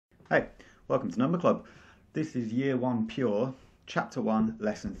Hey, welcome to Number Club. This is Year 1 Pure, Chapter 1,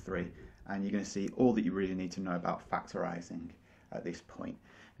 Lesson 3, and you're going to see all that you really need to know about factorising at this point.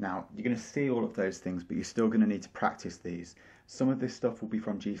 Now, you're going to see all of those things, but you're still going to need to practice these. Some of this stuff will be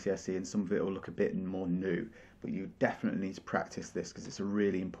from GCSE and some of it will look a bit more new, but you definitely need to practice this because it's a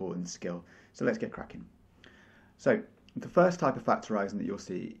really important skill. So let's get cracking. So, the first type of factorising that you'll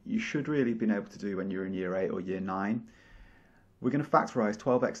see, you should really have been able to do when you're in Year 8 or Year 9. We're going to factorise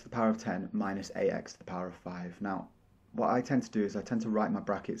 12x to the power of 10 minus 8x to the power of 5. Now, what I tend to do is I tend to write my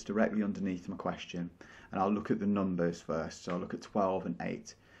brackets directly underneath my question, and I'll look at the numbers first. So I'll look at 12 and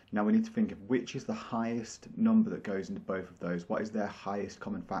 8. Now we need to think of which is the highest number that goes into both of those. What is their highest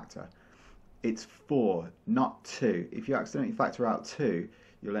common factor? It's 4, not 2. If you accidentally factor out 2,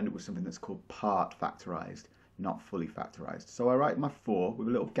 you'll end up with something that's called part factorised, not fully factorised. So I write my 4 with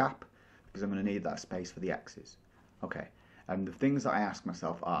a little gap because I'm going to need that space for the x's. Okay. And the things that I ask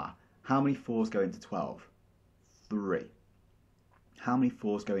myself are, how many 4s go into 12? 3. How many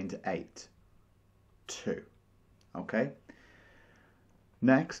 4s go into 8? 2. Okay?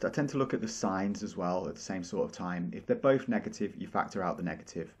 Next, I tend to look at the signs as well at the same sort of time. If they're both negative, you factor out the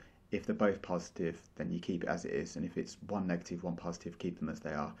negative. If they're both positive, then you keep it as it is. And if it's one negative, one positive, keep them as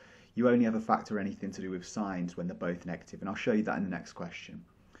they are. You only ever factor anything to do with signs when they're both negative. And I'll show you that in the next question.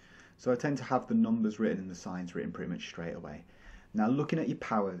 So I tend to have the numbers written and the signs written pretty much straight away. Now looking at your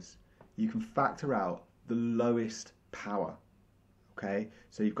powers, you can factor out the lowest power. Okay,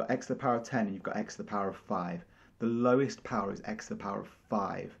 so you've got x to the power of 10 and you've got x to the power of 5. The lowest power is x to the power of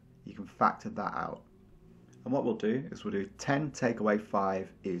 5. You can factor that out. And what we'll do is we'll do 10 take away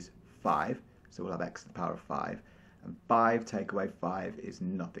 5 is 5. So we'll have x to the power of 5. And 5 take away 5 is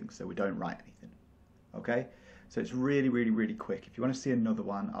nothing. So we don't write anything. Okay? So it's really quick. If you want to see another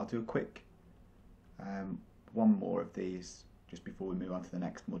one, I'll do a quick one more of these just before we move on to the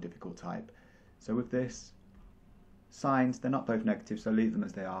next more difficult type. So with this, signs, they're not both negative, so leave them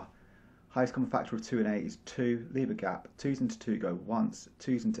as they are. Highest common factor of 2 and 8 is 2, leave a gap. 2's into 2 go once,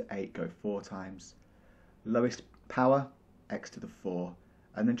 2's into 8 go 4 times. Lowest power, x to the 4.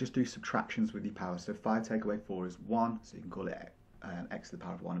 And then just do subtractions with your power. So 5 take away 4 is 1, so you can call it x to the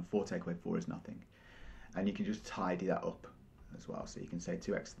power of 1, and 4 take away 4 is nothing. And you can just tidy that up as well. So you can say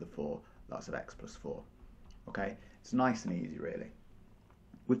 2x to the 4, lots of x plus 4. Okay, it's nice and easy really.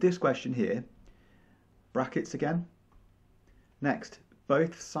 With this question here, brackets again. Next,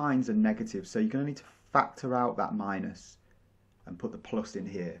 both signs are negative, so you're going to need to factor out that minus and put the plus in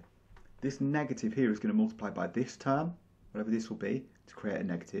here. This negative here is going to multiply by this term, whatever this will be, to create a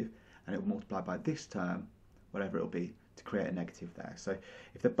negative, and it will multiply by this term, whatever it will be, to create a negative there. So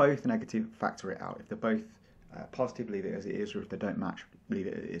if they're both negative, factor it out. If they're both positive, leave it as it is, or if they don't match, leave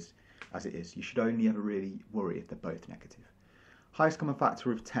it as it is. You should only ever really worry if they're both negative. Highest common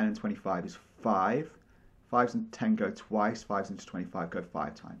factor of 10 and 25 is 5. 5's and 10 go twice, 5's into 25 go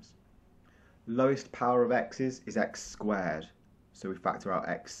 5 times. Lowest power of x's is x squared, so we factor out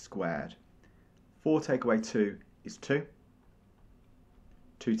x squared. 4 take away 2 is 2.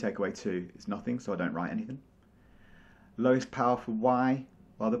 2 take away 2 is nothing, so I don't write anything. Lowest power for y,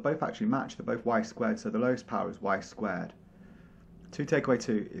 well they both actually match, they're both y squared, so the lowest power is y squared. 2 take away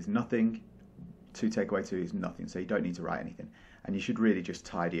 2 is nothing, 2 take away 2 is nothing, so you don't need to write anything. And you should really just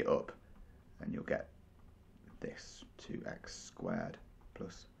tidy it up, and you'll get this, 2x squared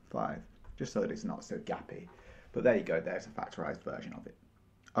plus 5, just so that it's not so gappy. But there you go, there's a factorised version of it.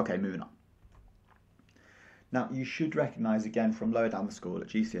 Okay, moving on. Now, you should recognise, again, from lower down the school at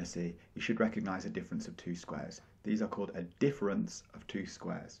GCSE, you should recognise a difference of 2 squares. These are called a difference of 2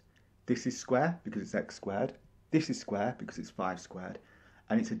 squares. This is square because it's x squared. This is square because it's 5 squared.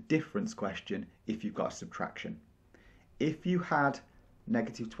 And it's a difference question if you've got a subtraction. If you had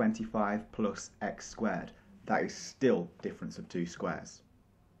negative 25 plus x squared, that is still difference of 2 squares.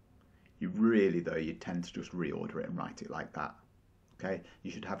 You really, though, you tend to just reorder it and write it like that. Okay? You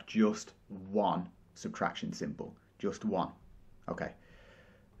should have just one subtraction symbol, just one. Okay,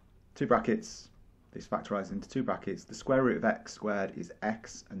 2 brackets, this factorised into 2 brackets. The square root of x squared is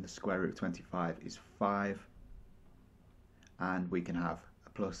x, and the square root of 25 is 5, and we can have a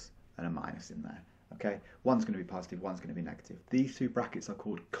plus and a minus in there. Okay, one's going to be positive, one's going to be negative. These 2 brackets are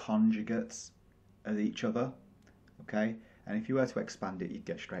called conjugates of each other. Okay, and if you were to expand it, you'd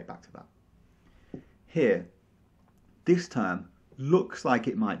get straight back to that. Here, this term looks like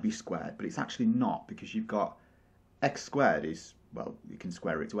it might be squared, but it's actually not, because you've got x squared is, well, you can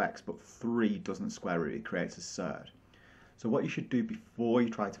square root to x, but 3 doesn't square root, it creates a surd. So what you should do before you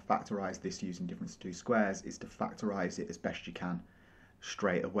try to factorise this using difference of 2 squares is to factorise it as best you can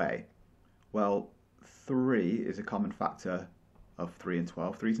straight away. Well, 3 is a common factor of 3 and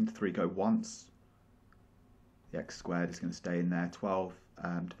 12. 3's into 3 go once. The x squared is going to stay in there. 12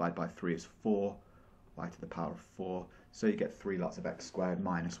 divided by 3 is 4. Y to the power of 4. So you get 3 lots of x squared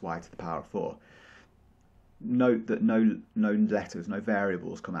minus y to the power of 4. Note that no letters, no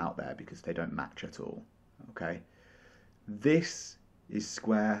variables come out there because they don't match at all. Okay? This is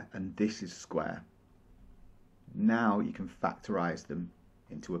square and this is square. Now you can factorize them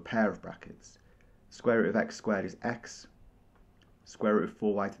into a pair of brackets. Square root of x squared is x. Square root of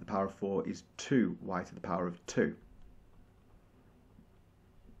 4y to the power of 4 is 2y to the power of 2.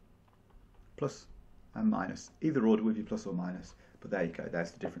 Plus and minus. Either order with your plus or minus. But there you go.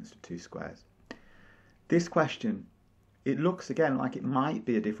 There's the difference of 2 squares. This question, it looks again like it might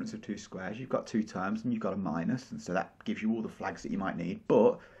be a difference of 2 squares. You've got 2 terms and you've got a minus. And so that gives you all the flags that you might need.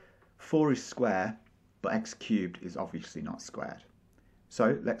 But 4 is square, but x cubed is obviously not squared.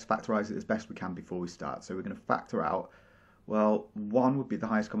 So let's factorise it as best we can before we start. So we're going to factor out, well, 1 would be the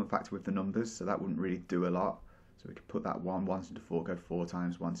highest common factor with the numbers, so that wouldn't really do a lot. So we could put that 1, 1's into 4, go 4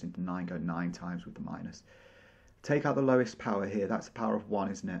 times, 1's into 9, go 9 times with the minus. Take out the lowest power here, that's the power of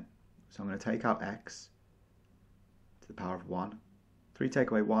 1, isn't it? So I'm going to take out x to the power of 1. 3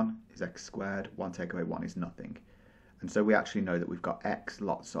 take away 1 is x squared, 1 take away 1 is nothing. And so we actually know that we've got x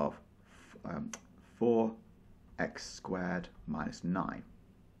lots of 4x squared minus 9.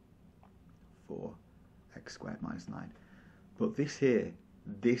 4x squared minus 9. But this here,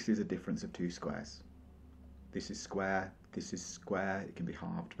 this is a difference of 2 squares. This is square, it can be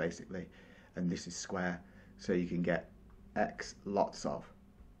halved basically, and this is square, so you can get x lots of.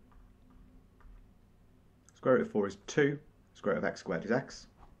 Square root of 4 is 2, square root of x squared is x,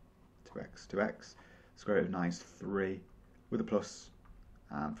 2x, 2x, square root of 9 is 3 with a plus,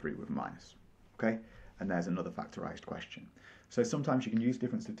 and 3 with a minus. Okay, and there's another factorised question. So sometimes you can use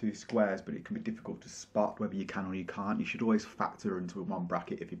difference of 2 squares, but it can be difficult to spot whether you can or you can't. You should always factor into one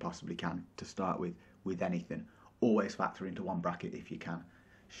bracket if you possibly can to start with anything. Always factor into one bracket if you can,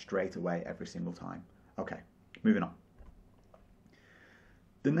 straight away every single time. Okay, moving on.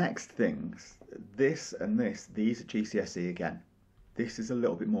 The next things, this and this, these are GCSE again. This is a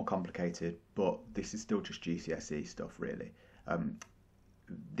little bit more complicated, but this is still just GCSE stuff really.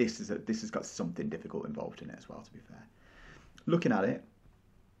 This has got something difficult involved in it as well, to be fair. Looking at it,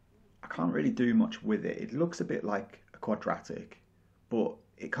 I can't really do much with it. It looks a bit like a quadratic, but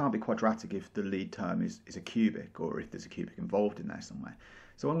it can't be quadratic if the lead term is a cubic, or if there's a cubic involved in there somewhere.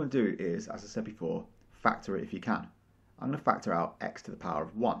 So what I'm going to do is, as I said before, factor it if you can. I'm going to factor out x to the power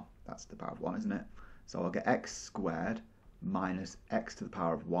of 1. That's the power of 1, isn't it? So I'll get x squared minus x to the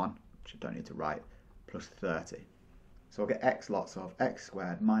power of 1, which I don't need to write, plus 30. So I'll get x lots of x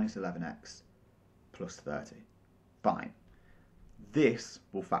squared minus 11x plus 30. Fine. This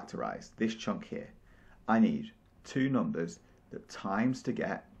will factorise, this chunk here. I need 2 numbers that times to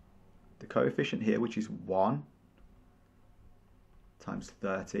get the coefficient here, which is 1, times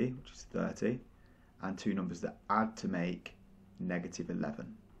 30, which is 30, and 2 numbers that add to make negative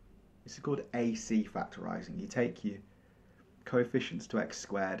 11. This is called AC factorising. You take your coefficients to x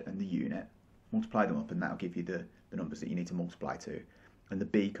squared and the unit, multiply them up, and that'll give you the numbers that you need to multiply to. And the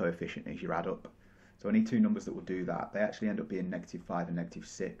b coefficient is your add up. So I need 2 numbers that will do that. They actually end up being negative 5 and negative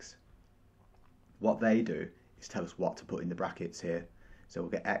 6. What they do is tell us what to put in the brackets here. So we'll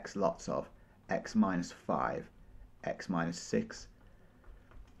get x lots of x minus 5, x minus 6.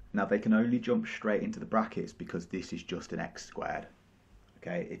 Now they can only jump straight into the brackets because this is just an x squared.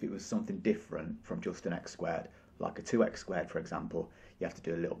 Okay, if it was something different from just an x squared, like a 2x squared for example, you have to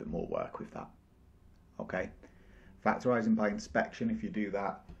do a little bit more work with that. Okay, factorising by inspection, if you do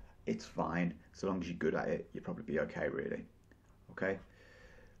that, it's fine. So long as you're good at it, you'll probably be okay really. Okay,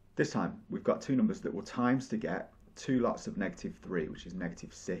 this time we've got 2 numbers that will times to get 2 lots of negative 3, which is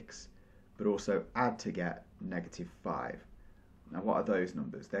negative 6, but also add to get negative 5. Now what are those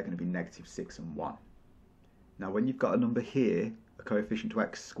numbers? They're going to be negative 6 and 1. Now when you've got a number here, a coefficient to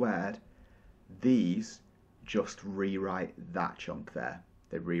x squared, these just rewrite that chunk there.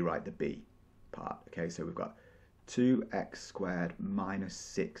 They rewrite the b part. Okay, so we've got 2x squared minus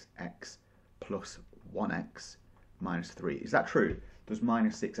 6x plus 1x minus 3. Is that true? Does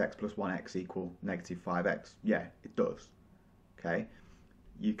minus 6x plus 1x equal negative 5x? Yeah, it does. Okay,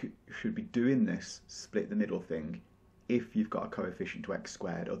 you should be doing this split the middle thing if you've got a coefficient to x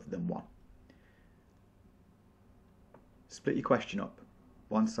squared other than 1. Split your question up,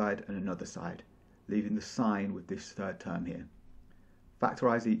 one side and another side, leaving the sign with this third term here.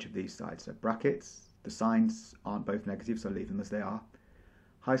 Factorise each of these sides. So brackets, the signs aren't both negative, so leave them as they are.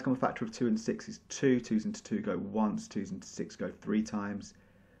 Highest common factor of 2 and 6 is 2. 2's into 2 go once, 2's into 6 go 3 times.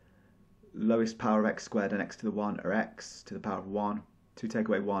 lowest power of x squared and x to the 1 are x to the power of 1. 2 take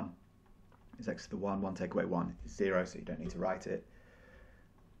away 1 is x to the 1. 1 take away 1 is 0, so you don't need to write it.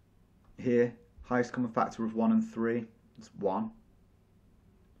 Here, highest common factor of 1 and 3 is 1.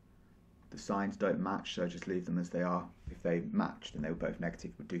 The signs don't match, so just leave them as they are. If they matched and they were both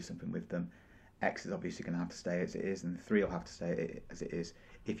negative, we'd do something with them. X is obviously going to have to stay as it is, and 3 will have to stay as it is.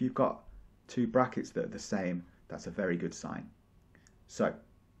 If you've got two brackets that are the same, that's a very good sign. So,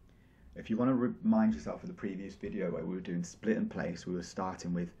 if you want to remind yourself of the previous video where we were doing split and place, we were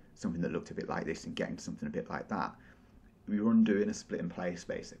starting with something that looked a bit like this and getting to something a bit like that. We were undoing a split and place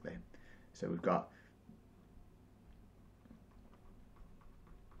basically. So we've got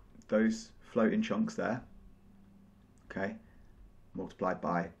those floating chunks there, okay, multiplied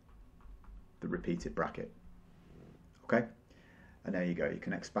by the repeated bracket, okay, and there you go. You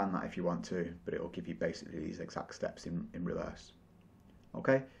can expand that if you want to, but it will give you basically these exact steps in reverse.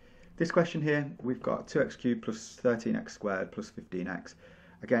 Okay, this question here, we've got 2x cubed plus 13x squared plus 15x.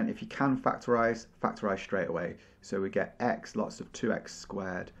 Again, if you can factorize straight away. So we get x lots of 2x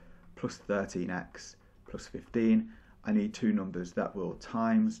squared plus 13x plus 15. I need two numbers that will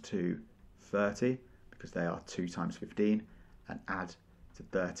times to 30, because they are 2 times 15, and add to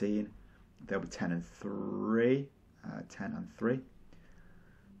 13. There'll be 10 and 3.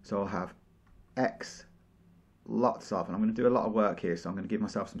 So I'll have x lots of, and I'm going to do a lot of work here, so I'm going to give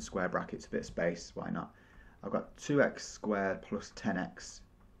myself some square brackets, a bit of space, why not? I've got 2x squared plus 10x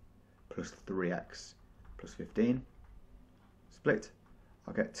plus 3x plus 15. Split.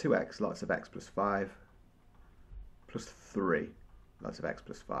 I'll get 2x lots of x plus 5 plus 3 lots of x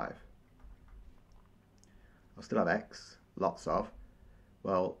plus 5. I'll still have x lots of,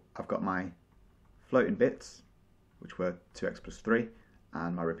 well, I've got my floating bits, which were 2x plus 3,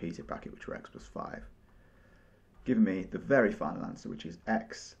 and my repeated bracket, which were x plus 5. Giving me the very final answer, which is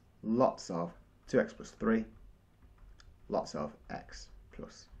x lots of 2x plus 3 lots of x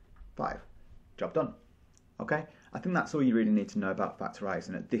plus 5. Job done. Okay, I think that's all you really need to know about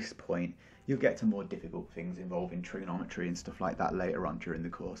factorising at this point. You'll get to more difficult things involving trigonometry and stuff like that later on during the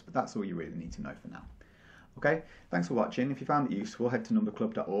course, but that's all you really need to know for now. Okay, thanks for watching. If you found it useful, head to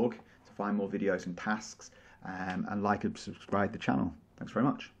numberclub.org to find more videos and tasks, and like and subscribe to the channel. Thanks very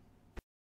much.